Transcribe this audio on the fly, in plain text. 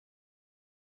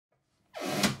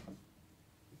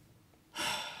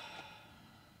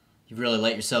You really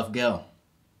let yourself go.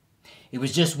 It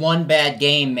was just one bad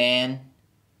game, man.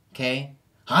 Okay?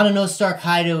 Hana no Star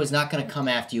Kaido is not going to come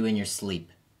after you in your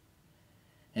sleep.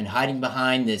 And hiding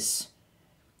behind this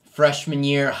freshman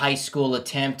year high school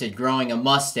attempt at growing a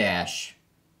mustache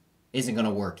isn't going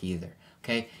to work either.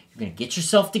 Okay? You're going to get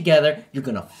yourself together. You're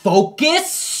going to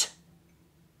focus.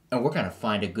 And we're going to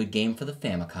find a good game for the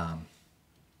Famicom.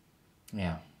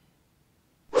 Yeah.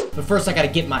 But first I got to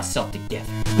get myself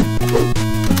together.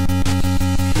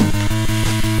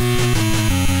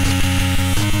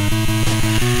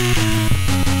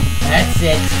 That's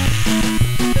it.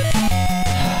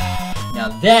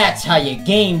 Now that's how you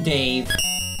game, Dave.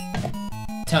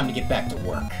 Time to get back to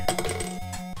work.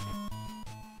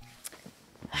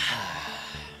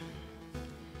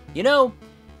 You know,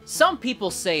 some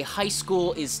people say high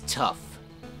school is tough.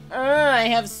 I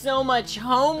have so much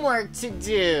homework to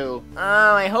do.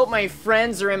 I hope my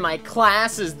friends are in my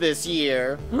classes this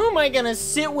year. Who am I gonna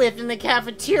sit with in the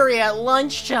cafeteria at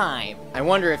lunchtime? I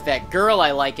wonder if that girl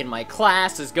I like in my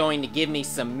class is going to give me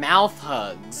some mouth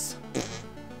hugs.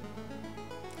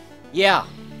 Yeah,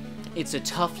 it's a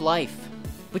tough life.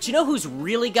 But you know who's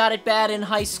really got it bad in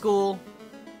high school?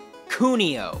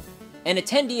 Kunio. An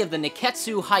attendee of the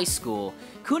Nekketsu High School,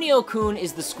 Kunio-kun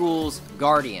is the school's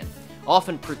guardian,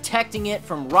 often protecting it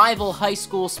from rival high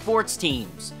school sports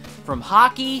teams, from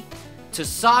hockey to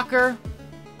soccer,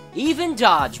 even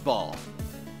dodgeball.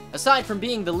 Aside from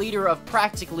being the leader of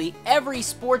practically every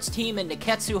sports team at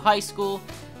Nekketsu High School,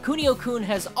 Kunio-kun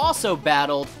has also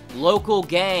battled local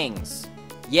gangs.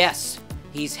 Yes,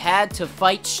 he's had to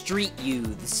fight street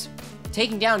youths.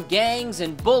 Taking down gangs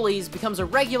and bullies becomes a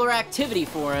regular activity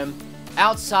for him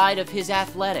outside of his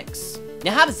athletics.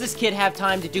 Now how does this kid have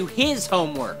time to do his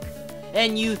homework?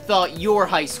 And you thought your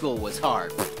high school was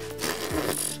hard.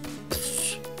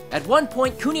 At one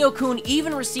point, Kunio-kun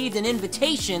even received an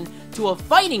invitation to a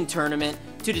fighting tournament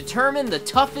to determine the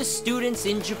toughest students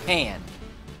in Japan.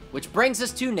 Which brings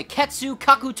us to Nekketsu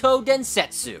Kakutou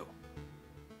Densetsu.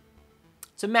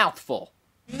 It's a mouthful.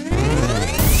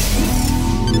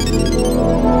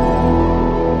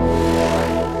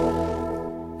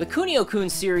 The Kunio-kun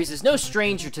series is no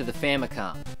stranger to the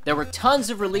Famicom. There were tons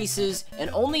of releases,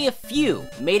 and only a few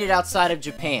made it outside of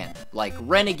Japan, like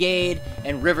Renegade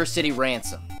and River City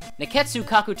Ransom. Nekketsu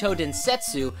Kakutou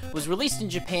Densetsu was released in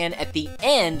Japan at the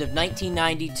end of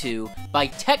 1992 by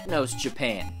Technos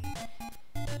Japan.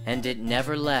 And it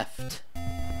never left.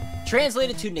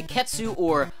 Translated to Nekketsu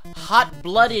or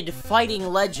Hot-Blooded Fighting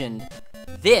Legend,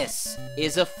 this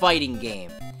is a fighting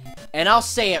game. And I'll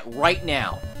say it right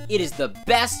now. It is the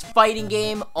best fighting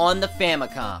game on the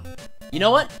Famicom. You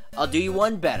know what? I'll do you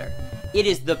one better. It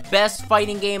is the best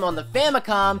fighting game on the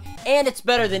Famicom, and it's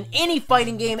better than any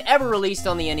fighting game ever released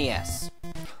on the NES.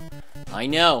 I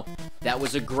know, that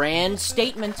was a grand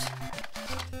statement,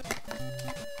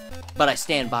 but I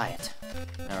stand by it.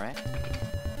 Alright?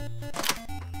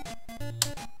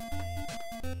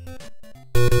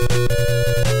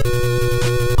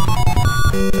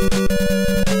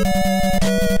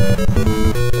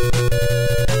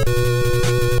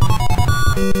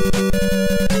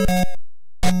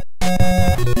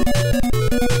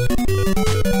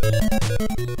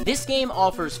 This game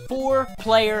offers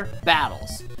 4-player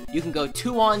battles. You can go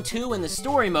 2-on-2 in the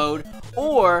story mode,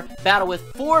 or battle with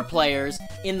 4 players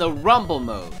in the rumble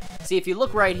mode. See, if you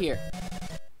look right here.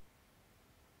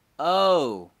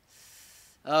 Oh,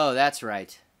 that's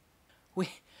right.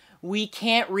 We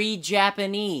can't read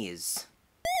Japanese.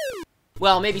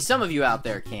 Well, maybe some of you out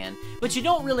there can, but you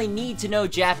don't really need to know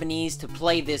Japanese to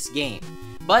play this game.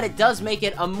 But it does make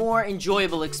it a more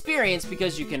enjoyable experience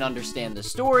because you can understand the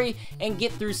story and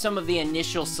get through some of the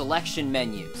initial selection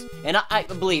menus. And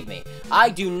believe me, I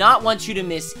do not want you to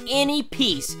miss any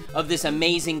piece of this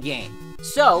amazing game.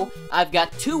 So, I've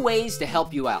got 2 ways to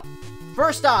help you out.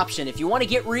 First option, if you want to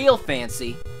get real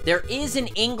fancy, there is an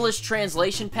English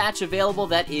translation patch available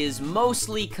that is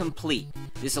mostly complete.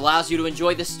 This allows you to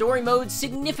enjoy the story mode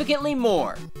significantly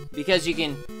more because you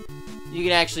can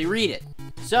actually read it.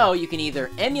 So, you can either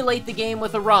emulate the game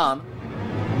with a ROM,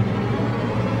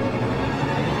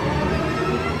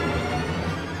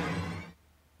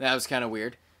 that was kind of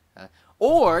weird,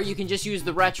 or you can just use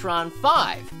the Retron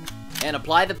 5 and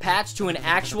apply the patch to an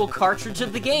actual cartridge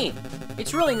of the game.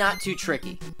 It's really not too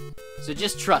tricky, so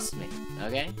just trust me,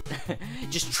 okay?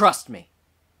 Just trust me.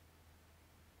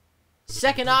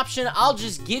 Second option, I'll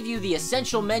just give you the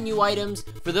essential menu items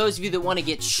for those of you that want to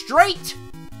get straight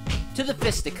to the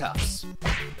fisticuffs.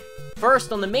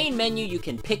 First, on the main menu, you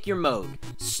can pick your mode,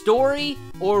 Story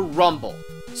or Rumble.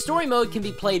 Story mode can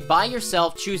be played by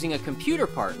yourself choosing a computer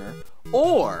partner,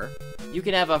 or you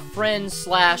can have a friend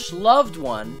slash loved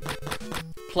one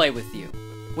play with you.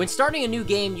 When starting a new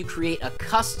game, you create a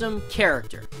custom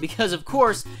character, because of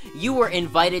course, you were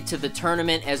invited to the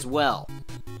tournament as well.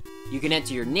 You can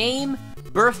enter your name,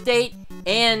 birth date,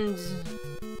 and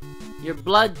your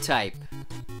blood type.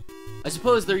 I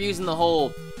suppose they're using the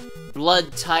whole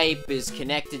blood type is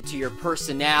connected to your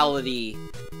personality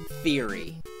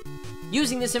theory.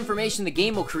 Using this information, the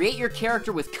game will create your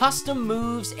character with custom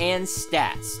moves and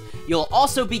stats. You'll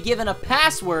also be given a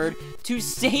password to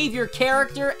save your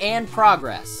character and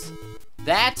progress.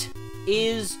 That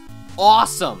is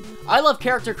awesome. I love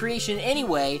character creation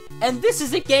anyway, and this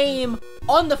is a game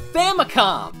on the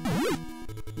Famicom.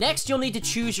 Next, you'll need to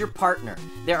choose your partner.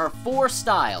 There are 4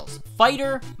 styles: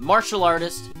 fighter, martial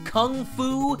artist, kung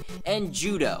fu, and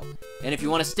judo. And if you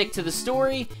want to stick to the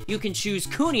story, you can choose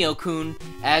Kunio-kun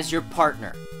as your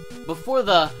partner. Before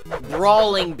the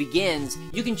brawling begins,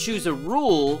 you can choose a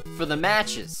rule for the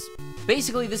matches.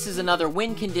 Basically, this is another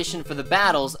win condition for the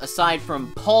battles, aside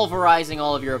from pulverizing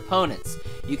all of your opponents.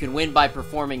 You can win by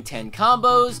performing 10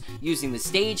 combos, using the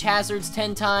stage hazards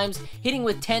 10 times, hitting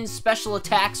with 10 special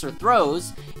attacks or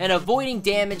throws, and avoiding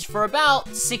damage for about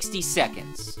 60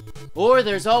 seconds. Or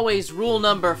there's always rule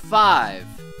number 5.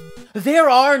 There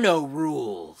are no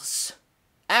rules.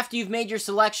 After you've made your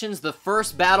selections, the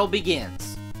first battle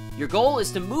begins. Your goal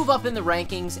is to move up in the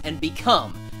rankings and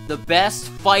become the best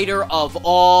fighter of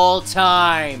all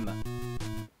time.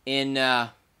 In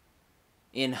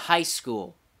high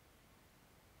school.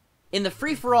 In the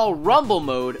free-for-all Rumble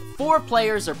mode, 4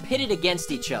 players are pitted against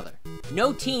each other.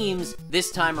 No teams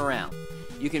this time around.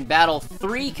 You can battle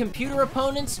 3 computer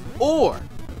opponents or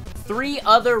 3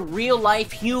 other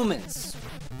real-life humans.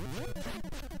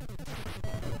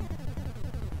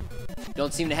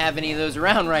 Don't seem to have any of those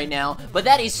around right now, but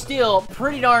that is still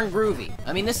pretty darn groovy.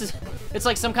 I mean, it's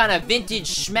like some kind of vintage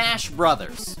Smash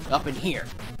Brothers up in here.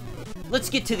 Let's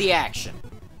get to the action.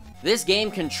 This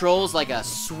game controls like a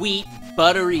sweet,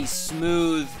 buttery,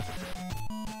 smooth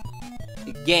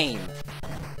game.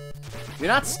 You're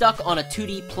not stuck on a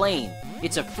 2D plane.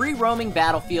 It's a free-roaming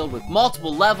battlefield with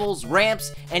multiple levels,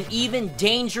 ramps, and even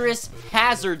dangerous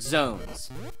hazard zones.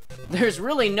 There's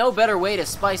really no better way to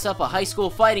spice up a high school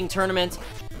fighting tournament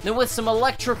than with some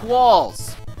electric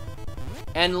walls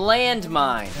and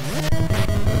landmines.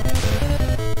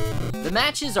 The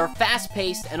matches are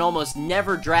fast-paced and almost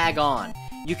never drag on.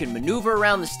 You can maneuver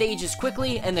around the stages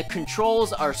quickly, and the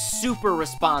controls are super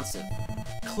responsive.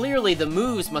 Clearly, the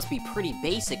moves must be pretty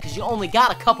basic, because you only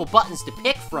got a couple buttons to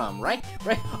pick from, right?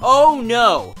 Oh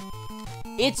no!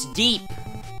 It's deep.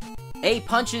 A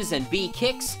punches and B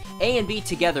kicks, A and B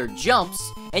together jumps,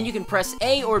 and you can press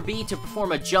A or B to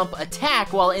perform a jump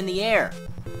attack while in the air.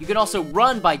 You can also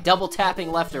run by double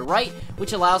tapping left or right,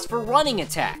 which allows for running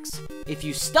attacks. If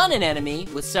you stun an enemy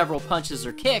with several punches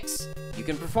or kicks, you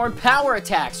can perform power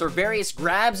attacks or various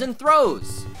grabs and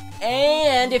throws.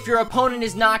 And if your opponent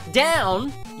is knocked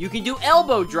down, you can do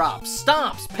elbow drops,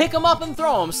 stomps, pick them up and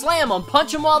throw them, slam them,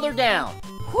 punch them while they're down.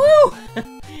 Whew!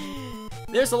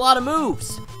 There's a lot of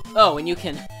moves. Oh, and you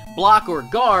can block or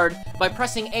guard by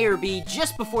pressing A or B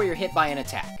just before you're hit by an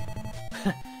attack.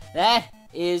 That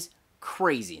is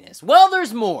craziness. Well,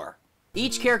 there's more.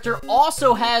 Each character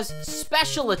also has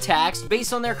special attacks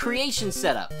based on their creation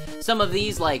setup. Some of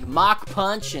these, like Mach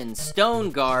Punch and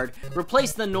Stone Guard,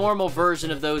 replace the normal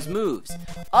version of those moves.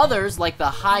 Others, like the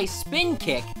High Spin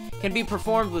Kick, can be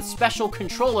performed with special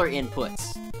controller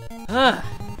inputs.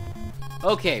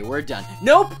 Okay, we're done.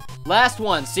 Nope! Last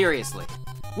one, seriously.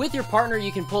 With your partner,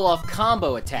 you can pull off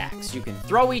combo attacks. You can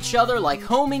throw each other like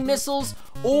homing missiles,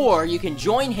 or you can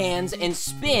join hands and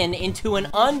spin into an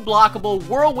unblockable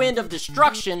whirlwind of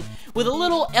destruction with a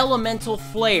little elemental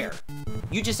flair.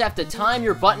 You just have to time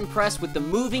your button press with the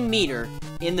moving meter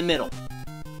in the middle.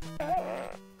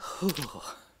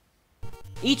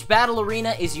 Each battle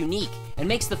arena is unique and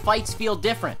makes the fights feel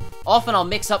different. Often I'll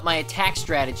mix up my attack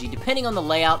strategy depending on the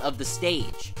layout of the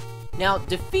stage. Now,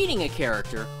 defeating a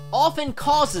character often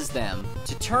causes them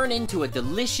to turn into a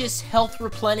delicious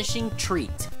health-replenishing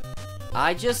treat.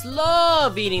 I just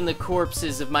love eating the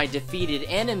corpses of my defeated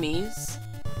enemies.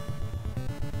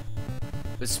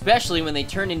 Especially when they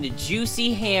turn into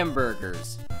juicy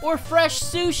hamburgers, or fresh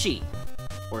sushi,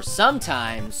 or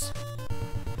sometimes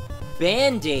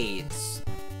Band-Aids.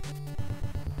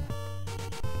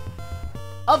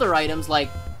 Other items like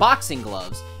boxing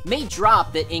gloves may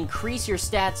drop that increase your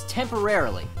stats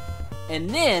temporarily. And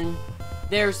then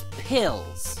there's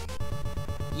pills.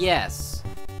 Yes.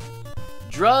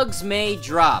 Drugs may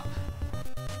drop.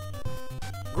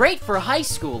 Great for high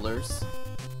schoolers.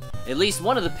 At least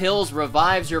one of the pills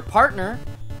revives your partner.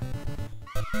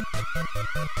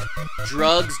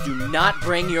 Drugs do not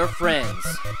bring your friends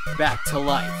back to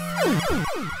life.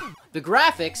 The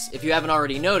graphics, if you haven't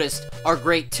already noticed, are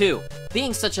great too.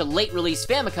 Being such a late-release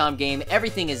Famicom game,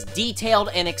 everything is detailed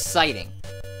and exciting.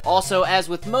 Also, as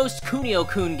with most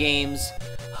Kunio-kun games,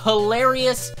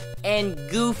 hilarious and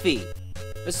goofy.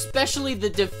 Especially the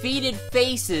defeated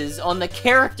faces on the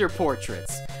character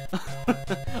portraits.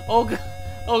 Oh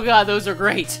god, those are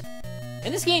great.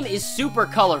 And this game is super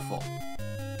colorful.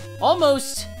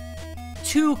 Almost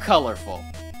too colorful.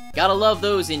 Gotta love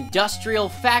those industrial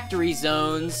factory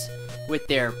zones with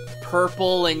their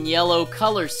purple and yellow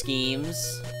color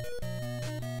schemes.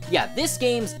 Yeah, this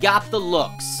game's got the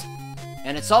looks.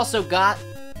 And it's also got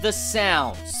the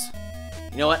sounds.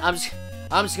 You know what, I'm just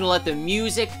gonna let the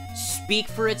music speak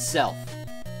for itself.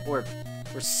 Or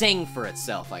sing for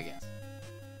itself, I guess.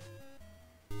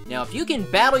 Now, if you can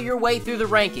battle your way through the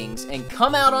rankings and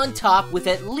come out on top with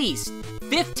at least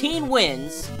 15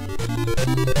 wins...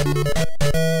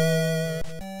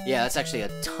 Yeah, that's actually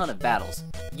a ton of battles.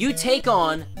 You take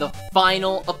on the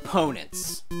final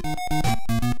opponents.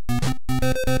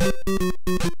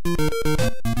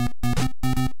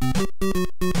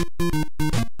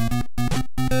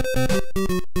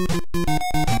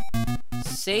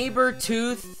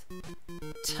 Saber-tooth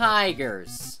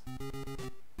tigers.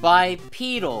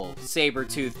 Bipedal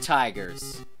saber-tooth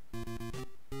tigers.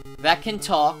 That can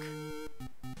talk.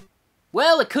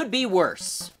 Well, it could be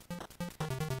worse.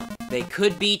 They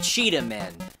could be cheetah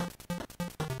men.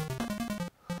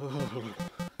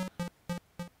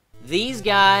 These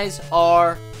guys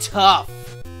are tough.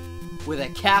 With a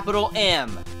capital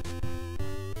M.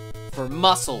 For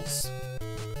muscles.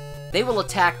 They will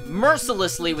attack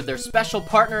mercilessly with their special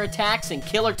partner attacks and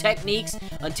killer techniques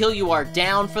until you are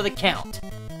down for the count.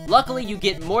 Luckily, you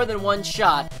get more than one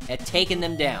shot at taking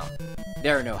them down.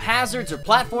 There are no hazards or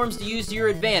platforms to use to your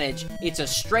advantage. It's a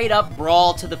straight-up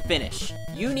brawl to the finish.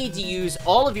 You need to use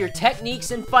all of your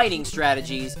techniques and fighting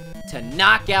strategies to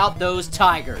knock out those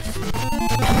tigers.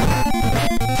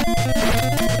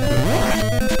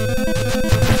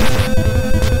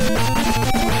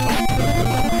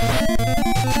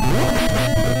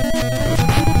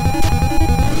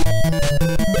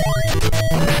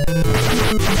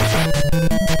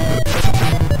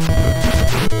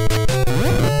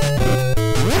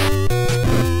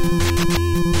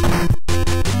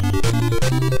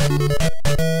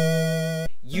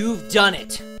 You've done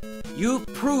it. You've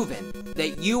proven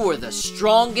that you were the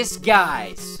strongest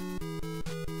guys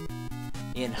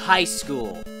in high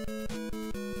school.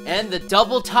 And the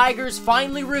Double Tigers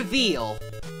finally reveal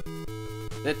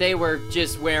that they were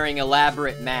just wearing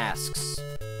elaborate masks.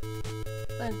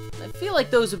 I feel like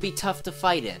those would be tough to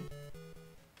fight in.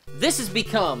 This has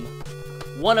become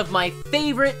one of my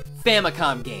favorite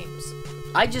Famicom games.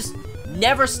 I just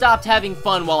never stopped having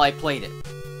fun while I played it,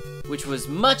 which was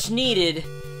much needed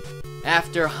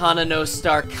after Hana no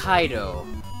Star Kaido.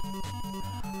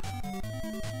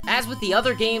 As with the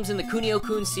other games in the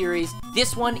Kunio-kun series,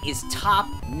 this one is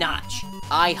top-notch.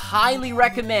 I highly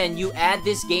recommend you add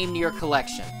this game to your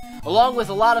collection, along with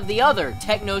a lot of the other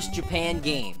Technos Japan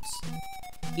games.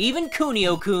 Even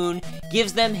Kunio-kun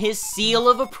gives them his seal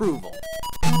of approval.